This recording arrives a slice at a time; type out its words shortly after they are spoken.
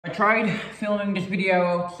I tried filming this video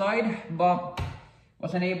outside, but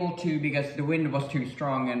wasn't able to because the wind was too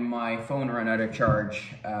strong and my phone ran out of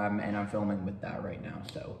charge, and I'm filming with that right now.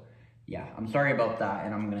 So yeah, I'm sorry about that,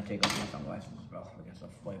 and I'm gonna take off my sunglasses as well because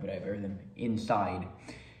why would I wear them inside?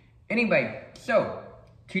 Anyway, so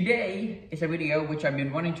today is a video which I've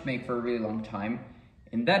been wanting to make for a really long time,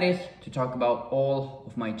 and that is to talk about all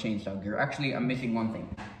of my chainsaw gear. Actually, I'm missing one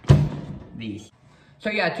thing, these. So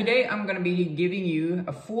yeah, today I'm gonna be giving you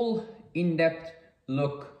a full in-depth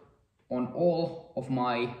look on all of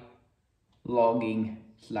my logging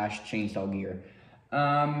 / chainsaw gear.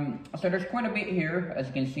 So there's quite a bit here, as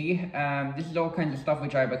you can see. This is all kinds of stuff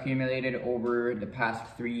which I've accumulated over the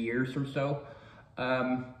past 3 years or so.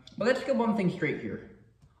 But let's get one thing straight here.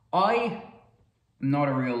 I am not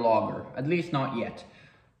a real logger, at least not yet.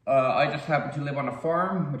 I just happen to live on a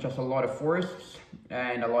farm which has a lot of forests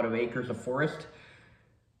and a lot of acres of forest.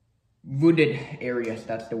 Wooded areas,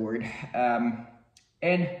 that's the word. And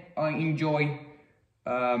I enjoy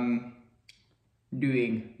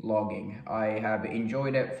doing logging. I have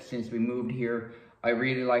enjoyed it since we moved here. I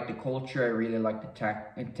really like the culture, I really like the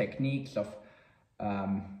techniques of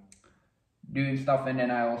doing stuff, and then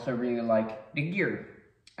I also really like the gear.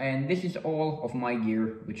 And this is all of my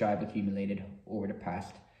gear which I've accumulated over the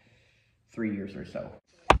past 3 years or so.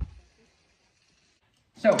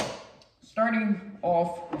 So, starting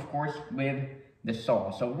off, of course, with the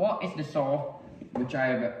saw. So what is the saw which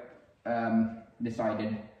I've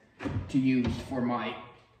decided to use for my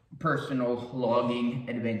personal logging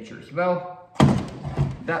adventures? Well,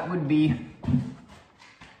 that would be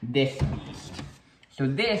this beast. So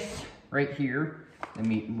this right here, let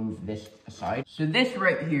me move this aside. So this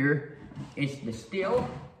right here is the Stihl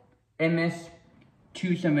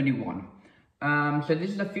MS-271. So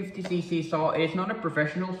this is a 50cc saw. It's not a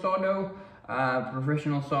professional saw though.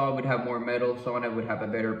 Professional saw would have more metals on it, would have a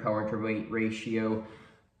better power to weight ratio,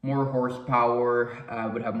 more horsepower,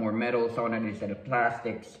 would have more metals on it instead of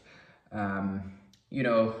plastics. You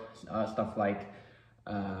know, stuff like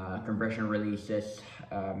compression releases,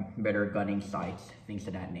 better gunning sights, things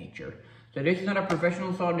of that nature. So this is not a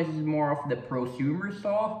professional saw, this is more of the prosumer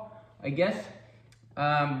saw, I guess.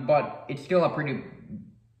 But it's still a pretty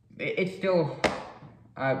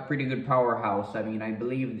good powerhouse. I mean, I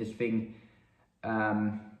believe this thing,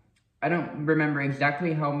 I don't remember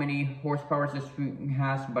exactly how many horsepower this thing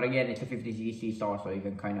has, but again, it's a 50cc saw, so you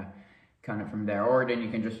can kind of count it from there. Or then you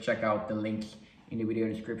can just check out the links in the video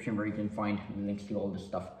description where you can find the links to all this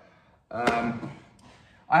stuff.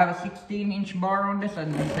 I have a 16-inch bar on this,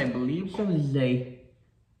 and I believe so. This is a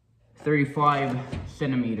 35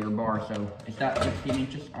 centimeter bar, so is that 16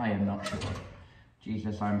 inches? I am not sure.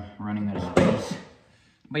 Jesus, I'm running out of space.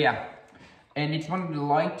 But yeah, and it's one of the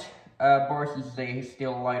light bars. This is a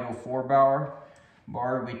Stihl Light 04 bar,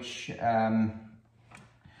 which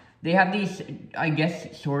they have these, I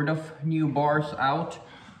guess, sort of new bars out,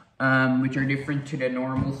 which are different to the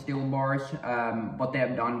normal Stihl bars. What they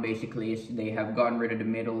have done basically is they have gotten rid of the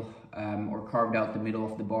middle, or carved out the middle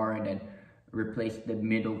of the bar, and then replaced the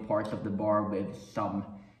middle parts of the bar with some,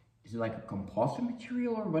 is it like a composite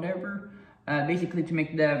material or whatever? Basically to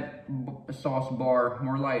make the sauce bar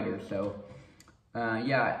more lighter. So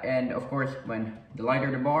yeah, and of course, when the lighter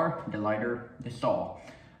the bar, the lighter the saw.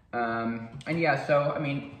 And yeah, so I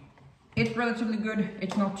mean, it's relatively good.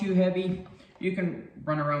 It's not too heavy. You can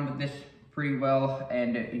run around with this pretty well,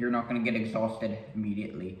 and you're not going to get exhausted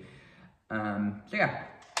immediately. So yeah,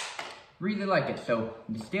 really like it. So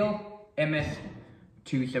the Stihl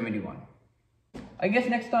MS-271. I guess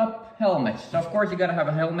next up, helmets. So of course you gotta have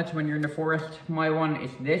a helmet when you're in the forest. My one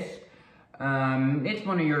is this. It's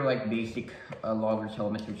one of your like basic logger's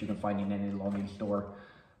helmets, which you can find in any logging store.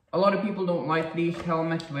 A lot of people don't like these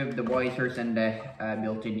helmets with the visors and the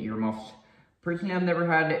built-in earmuffs. Personally, I've never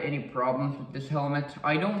had any problems with this helmet.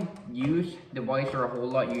 I don't use the visor a whole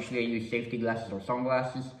lot. Usually I use safety glasses or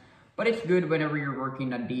sunglasses. But it's good whenever you're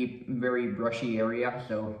working a deep, very brushy area,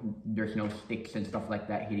 so there's no sticks and stuff like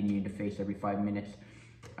that hitting you in the face every 5 minutes.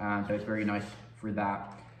 So it's very nice for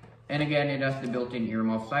that. And again, it has the built-in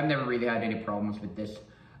earmuffs. I've never really had any problems with this.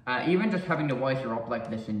 Even just having the visor up like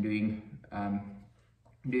this and doing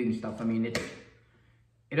stuff, I mean, it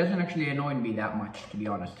doesn't actually annoy me that much, to be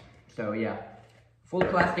honest. So yeah, full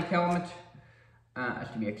plastic helmet, as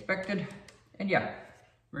to be expected. And yeah,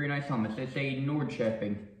 very nice helmet. So it's a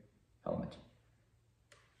Norrköping helmet.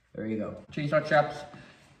 There you go. Chainsaw chaps.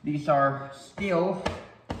 These are Stihl,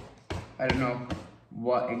 I don't know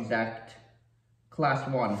what exact, class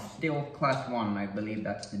 1. Stihl class 1, I believe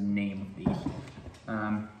that's the name of these.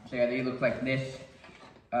 So yeah, they look like this.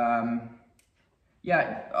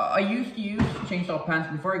 Yeah, I used to use chainsaw pants.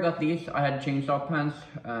 Before I got these, I had chainsaw pants,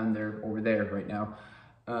 and they're over there right now.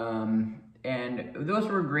 And those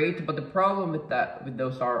were great, but the problem with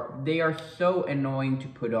those are, they are so annoying to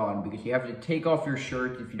put on because you have to take off your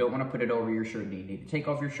shirt. If you don't want to put it over your shirt, you need to take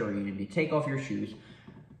off your shirt, you need to take off your shoes,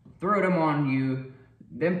 throw them on you,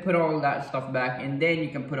 then put all that stuff back, and then you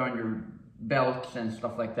can put on your belts and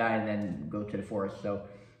stuff like that, and then go to the forest. So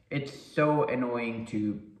it's so annoying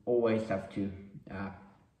to always have to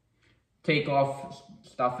take off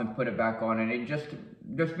stuff and put it back on, and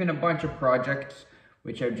there's been a bunch of projects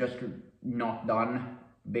which I've just not done,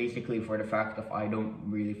 basically for the fact of I don't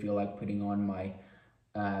really feel like putting on my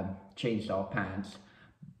chainsaw pants.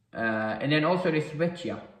 And then also they sweat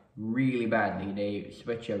you really badly. They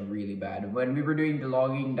sweat you really bad. When we were doing the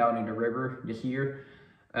logging down in the river this year,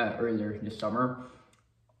 earlier this summer,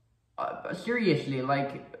 seriously,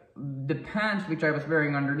 like, the pants which I was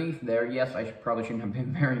wearing underneath there, yes, I probably shouldn't have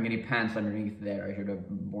been wearing any pants underneath there. I should have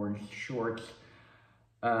worn shorts.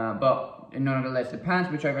 But nonetheless, the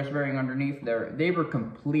pants which I was wearing underneath there, they were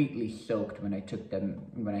completely soaked when I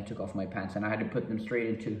took off my pants, and I had to put them straight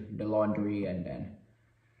into the laundry, and then,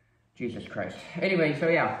 Jesus Christ. Anyway, so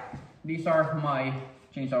yeah, these are my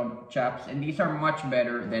chainsaw chaps, and these are much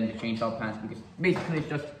better than the chainsaw pants because basically it's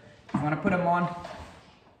just, if you want to put them on,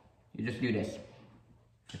 you just do this.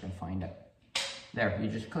 If you can find it. There, you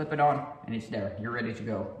just clip it on and it's there. You're ready to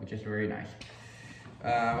go, which is very nice.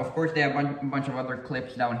 Of course, they have a bunch of other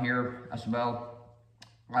clips down here as well.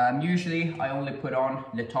 Usually, I only put on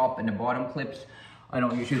the top and the bottom clips. I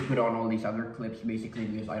don't usually put on all these other clips, basically,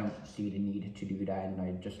 because I don't see the need to do that, and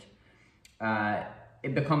I just,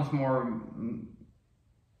 it becomes more,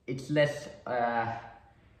 it's less,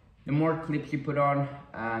 the more clips you put on,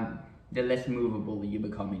 the less movable you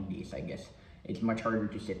become in these, I guess. It's much harder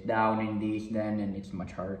to sit down in these then, and it's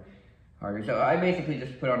much harder. So I basically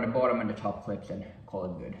just put on the bottom and the top clips and call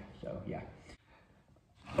it good. So yeah.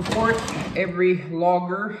 Of course, every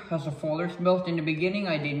logger has a Faller's belt. In the beginning,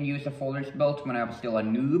 I didn't use a Faller's belt when I was still a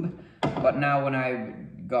noob. But now when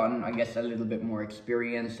I've gotten, I guess, a little bit more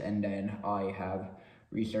experience, and then I have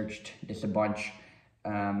researched this a bunch,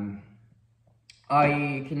 I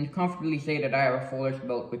can comfortably say that I have a Faller's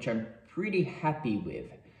belt, which I'm pretty happy with.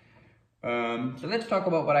 So let's talk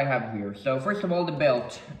about what I have here. So first of all, the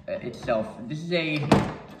belt itself. This is a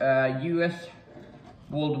US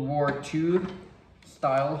World War II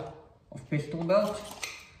style of pistol belt.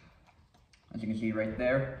 As you can see right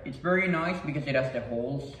there. It's very nice because it has the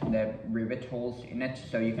holes, the rivet holes in it.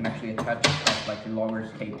 So you can actually attach stuff like the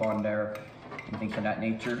logger's tape on there and things of that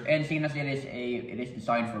nature. And seeing as it is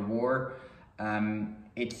designed for war,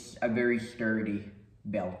 it's a very sturdy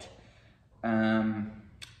belt.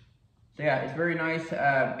 So yeah, it's very nice.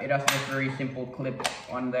 It has this very simple clip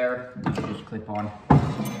on there, which you just clip on. I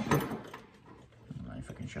don't know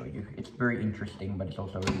if I can show you. It's very interesting, but it's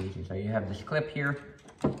also really easy. So you have this clip here,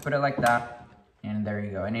 put it like that, and there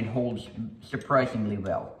you go. And it holds surprisingly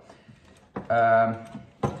well.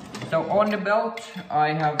 So on the belt, I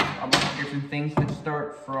have a bunch of different things. Let's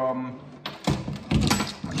start from,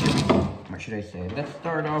 what should I say? Let's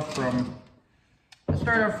start off from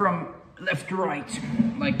left to right,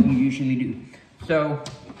 like we usually do. So,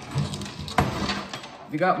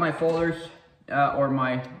 we got my Faller's, or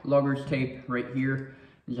my logger's tape right here.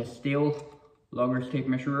 It's a steel logger's tape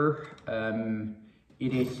measurer.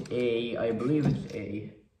 It is I believe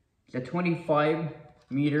it's a 25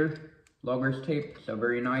 meter logger's tape, so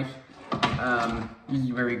very nice. This is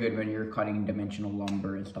very good when you're cutting dimensional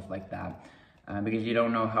lumber and stuff like that, because you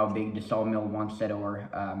don't know how big the sawmill wants it, or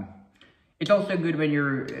it's also good when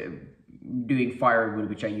you're doing firewood,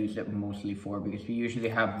 which I use it mostly for, because we usually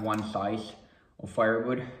have one size of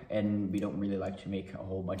firewood and we don't really like to make a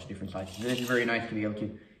whole bunch of different sizes. So this is very nice to be able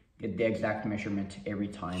to get the exact measurement every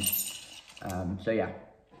time. So yeah,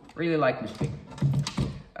 really like this thing.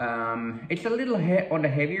 It's a little on the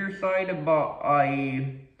heavier side, but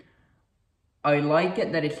I like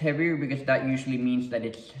it that it's heavier, because that usually means that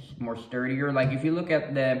it's more sturdier. Like if you look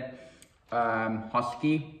at the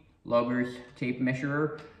Husky logger's tape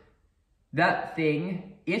measurer, that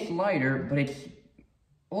thing is lighter, but it's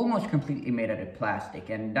almost completely made out of plastic,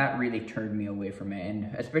 and that really turned me away from it,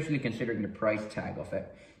 and especially considering the price tag of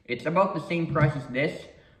it. It's about the same price as this,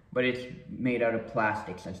 but it's made out of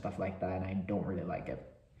plastics and stuff like that, and I don't really like it.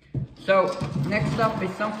 So next up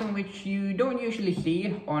is something which you don't usually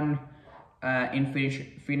see on in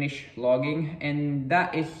Finnish logging, and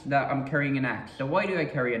that is that I'm carrying an axe. So why do I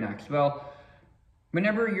carry an axe? Well,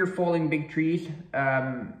 whenever you're falling big trees,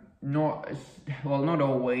 not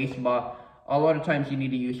always, but a lot of times you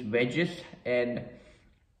need to use wedges, and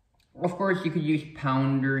Of course, you could use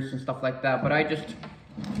pounders and stuff like that, but I just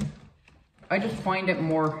find it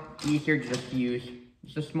more easier to just use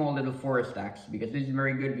just a small little forest axe, because this is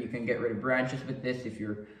very good. You can get rid of branches with this if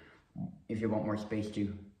you want more space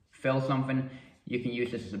to fell something. You can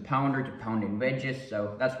use this as a pounder to pound in wedges,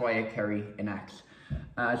 so that's why I carry an axe.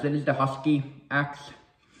 So this is the Husky axe.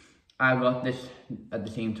 I got this at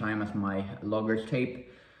the same time as my logger's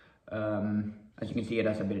tape. As you can see, it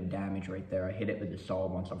has a bit of damage right there. I hit it with the saw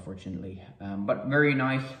once, unfortunately. But very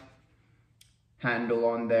nice handle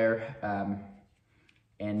on there.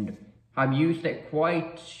 And I've used it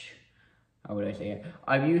quite, how would I say it?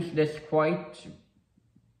 I've used this quite,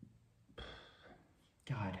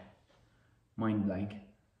 God, mind blank.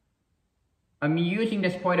 I'm using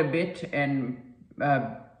this quite a bit and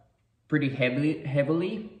pretty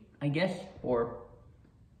heavily, I guess, or...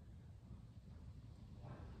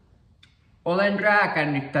 Olen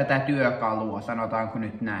rääkännyt tätä työkalua, sanotaanko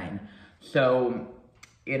nyt näin. So,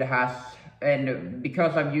 it has, and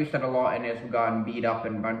because I've used it a lot and it's gotten beat up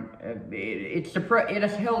and it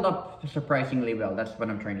has held up surprisingly well. That's what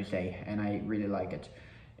I'm trying to say, and I really like it.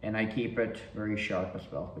 And I keep it very sharp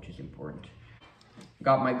as well, which is important.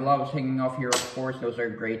 Got my gloves hanging off here, of course. Those are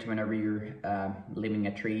great whenever you're limbing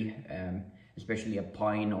a tree, especially a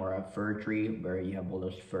pine or a fir tree where you have all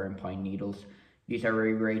those fir and pine needles. These are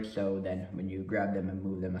very great, so then when you grab them and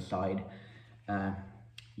move them aside,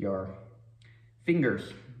 your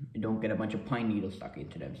fingers don't get a bunch of pine needles stuck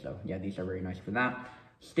into them. So yeah, these are very nice for that.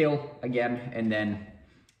 Still, again, and then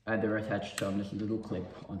they're attached on this little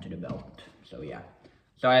clip onto the belt. So yeah,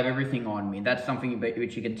 so I have everything on me. That's something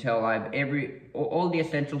which you can tell. I have all the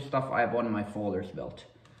essential stuff I have on my Faller's belt.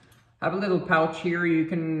 I have a little pouch here. You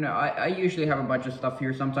can, I usually have a bunch of stuff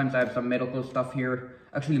here. Sometimes I have some medical stuff here.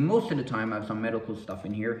 Actually, most of the time I have some medical stuff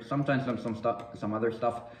in here. Sometimes some other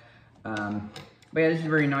stuff. But yeah, this is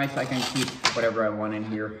very nice. I can keep whatever I want in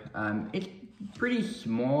here. It's pretty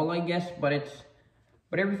small, I guess, but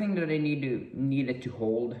everything that I need it to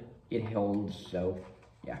hold, it holds. So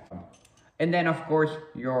yeah. And then of course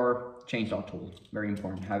your chainsaw tool, very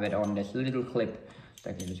important. Have it on this little clip, so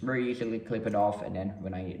I can just very easily clip it off. And then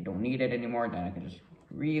when I don't need it anymore, then I can just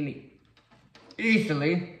really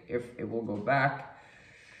easily, if it will go back.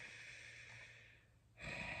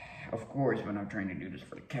 Of course, when I'm trying to do this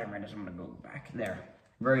for the camera, it doesn't want to go back there.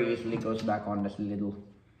 Very easily goes back on this little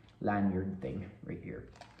lanyard thing right here.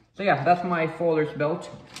 So yeah, that's my Faller's belt.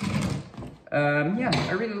 Yeah,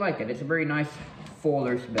 I really like it. It's a very nice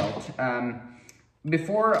Faller's belt.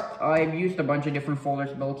 Before, I've used a bunch of different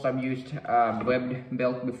Faller's belts. I've used a webbed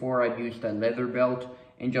belt before. I've used a leather belt.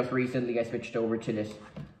 And just recently, I switched over to this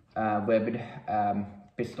webbed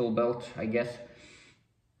pistol belt, I guess.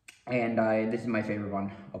 And this is my favorite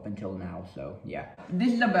one up until now, so yeah.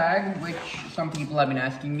 This is a bag which some people have been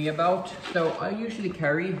asking me about. So I usually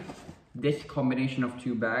carry this combination of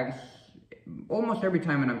two bags almost every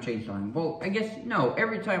time when I'm chainsawing. Well, I guess, no,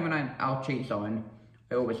 every time when I'm out chainsawing,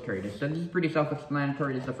 I always carry this. So this is pretty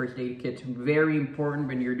self-explanatory. This is a first aid kit. Very important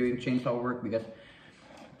when you're doing chainsaw work, because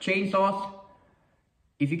chainsaws,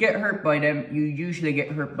 if you get hurt by them, you usually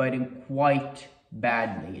get hurt by them quite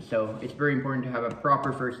badly. So it's very important to have a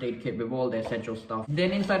proper first aid kit with all the essential stuff.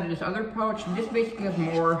 Then inside of this other pouch, this basically has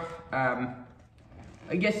more,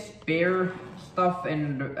 I guess, spare stuff,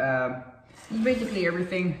 and basically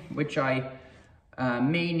everything which I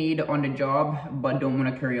may need on the job, but don't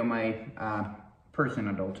want to carry on my person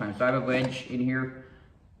at all times. So I have a wedge in here.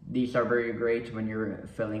 These are very great when you're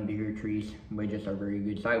felling bigger trees. Wedges are very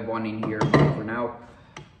good. So I have one in here for now.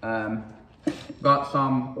 Got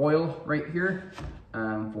some oil right here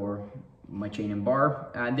for my chain and bar.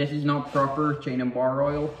 This is not proper chain and bar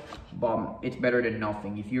oil, but it's better than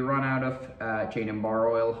nothing. If you run out of chain and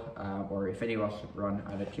bar oil, or if any of us run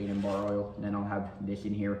out of chain and bar oil, then I'll have this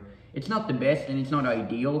in here. It's not the best and it's not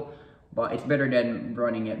ideal, but it's better than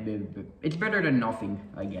running it. It's better than nothing,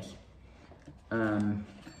 I guess. Then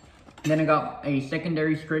I got a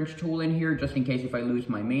secondary scrunch tool in here, just in case if I lose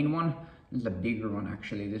my main one. This is a bigger one,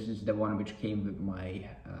 actually. This is the one which came with my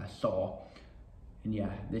saw. And yeah,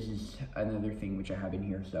 this is another thing which I have in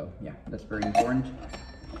here. So yeah, that's very important.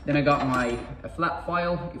 Then I got my flat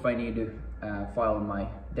file, if I need to file my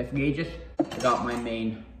depth gauges. I got my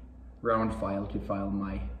main round file to file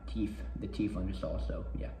my teeth, the teeth on the saw. So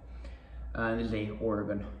yeah, this is a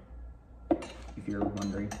Oregon, if you're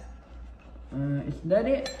wondering. Is that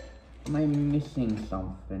it? Am I missing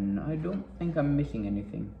something? I don't think I'm missing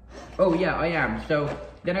anything. Oh yeah, I am. So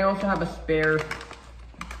then I also have a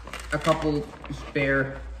couple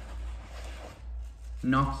spare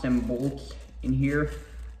nuts and bolts in here.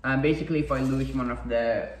 Basically, if I lose one of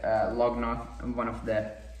the lug nut, one of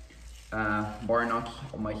the bar nuts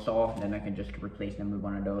on my saw, then I can just replace them with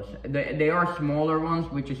one of those. They are smaller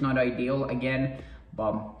ones, which is not ideal again,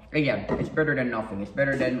 but again, it's better than nothing. It's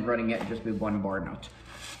better than running it just with one bar nut.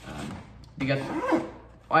 Because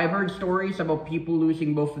I've heard stories about people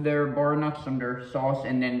losing both of their bar nuts on their saws,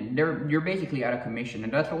 and then you're basically out of commission.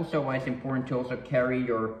 And that's also why it's important to also carry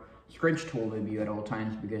your scrunch tool with you at all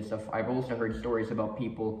times, because I've also heard stories about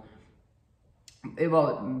people.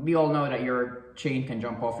 Well, we all know that your chain can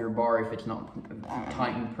jump off your bar if it's not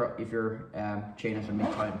tightened, if your chain hasn't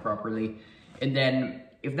been tightened properly. And then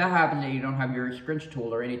if that happens and you don't have your scrunch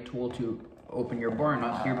tool or any tool to open your bar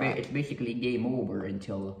nuts, it's basically game over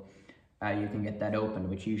until you can get that open,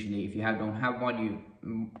 which usually, if you don't have one,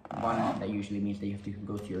 that usually means that you have to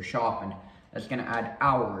go to your shop, and that's going to add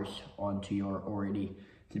hours onto your already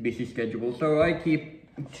busy schedule. So I keep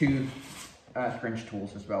 2 scrunch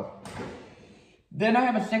tools as well. Then I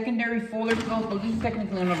have a secondary Fuller's belt. Well, this is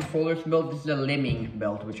technically not a Fuller's belt, this is a limbing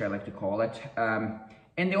belt, which I like to call it.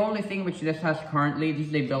 And the only thing which this has currently, this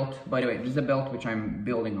is a belt, by the way, this is a belt which I'm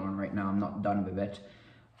building on right now. I'm not done with it.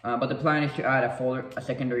 But the plan is to add a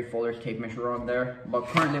secondary Fuller's tape measure on there. But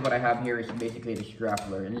currently what I have here is basically the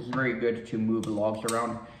strappler, and this is very good to move logs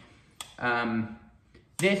around.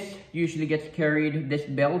 This usually gets carried, this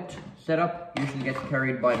belt setup usually gets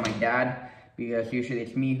carried by my dad, because usually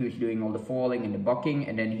it's me who's doing all the falling and the bucking,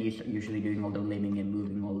 and then he's usually doing all the limbing and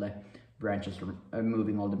moving all the branches,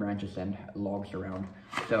 and logs around.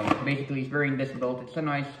 So basically he's wearing this belt. It's a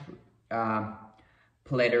nice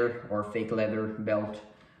pleather or fake leather belt.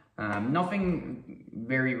 Nothing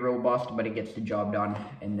very robust, but it gets the job done.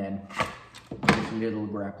 And then this little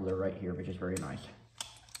grappler right here, which is very nice.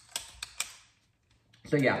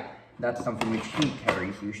 So yeah, that's something which he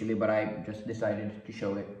carries usually, but I just decided to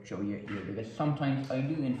show you here, because sometimes I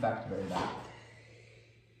do in fact wear that.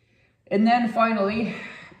 And then finally,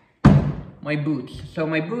 my boots. So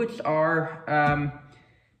my boots are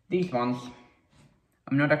these ones.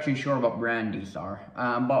 I'm not actually sure what brand these are,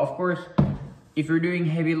 but of course, if you're doing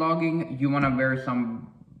heavy logging, you want to wear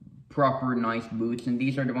some proper nice boots, and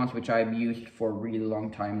these are the ones which I've used for a really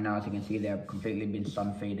long time now. As you can see, they have completely been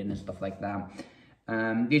sun faded and stuff like that.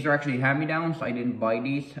 These are actually hand-me-downs. I didn't buy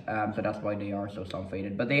these, so that's why they are so sun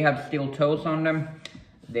faded, but they have steel toes on them.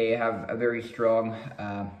 They have a very strong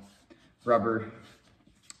rubber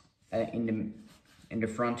in the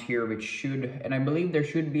front here, which should, and I believe there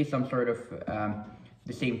should be some sort of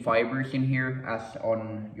the same fibers in here as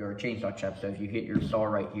on your chainsaw chap. So if you hit your saw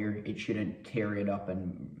right here, it shouldn't tear it up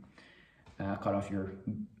and cut off your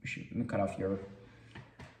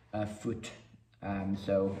foot.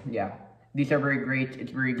 So yeah, these are very great.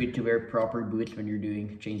 It's very good to wear proper boots when you're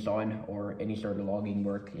doing chainsawing or any sort of logging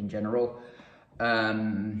work in general.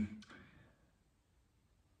 I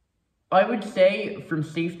would say from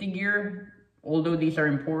safety gear, although these are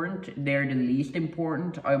important, they're the least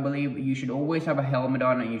important. I believe you should always have a helmet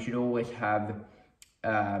on, and you should always have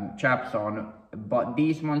chaps on. But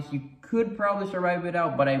these ones you could probably survive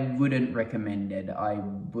without, but I wouldn't recommend it.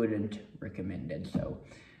 So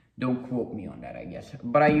don't quote me on that, I guess.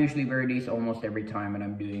 But I usually wear these almost every time when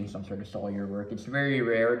I'm doing some sort of sawyer work. It's very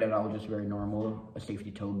rare that I'll just wear normal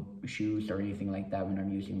safety toe shoes or anything like that when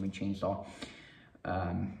I'm using my chainsaw.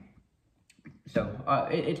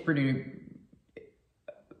 It's pretty...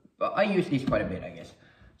 I use these quite a bit, I guess.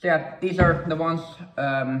 So yeah, these are the ones.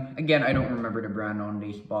 Again, I don't remember the brand on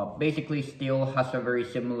these, but basically Stihl has a very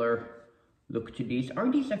similar look to these. Are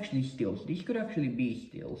these actually Stihls? These could actually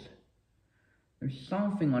be Stihls. There's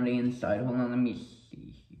something on the inside. Hold on, let me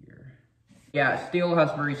see here. Yeah, Stihl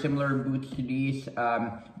has very similar boots to these.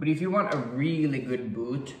 But if you want a really good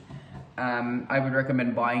boot, I would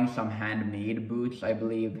recommend buying some handmade boots, I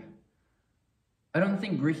believe. I don't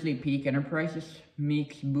think Grizzly Peak Enterprises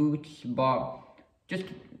makes boots, but just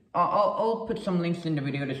I'll put some links in the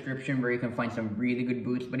video description where you can find some really good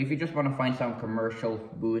boots. But if you just want to find some commercial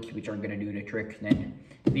boots which are gonna do the trick, then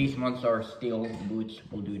these ones are Stihl boots,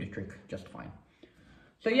 will do the trick just fine.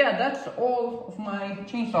 So yeah, that's all of my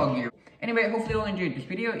chainsaw gear. Anyway, hopefully you all enjoyed this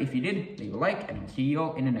video. If you did, leave a like, and I'll see you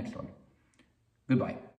all in the next one. Goodbye.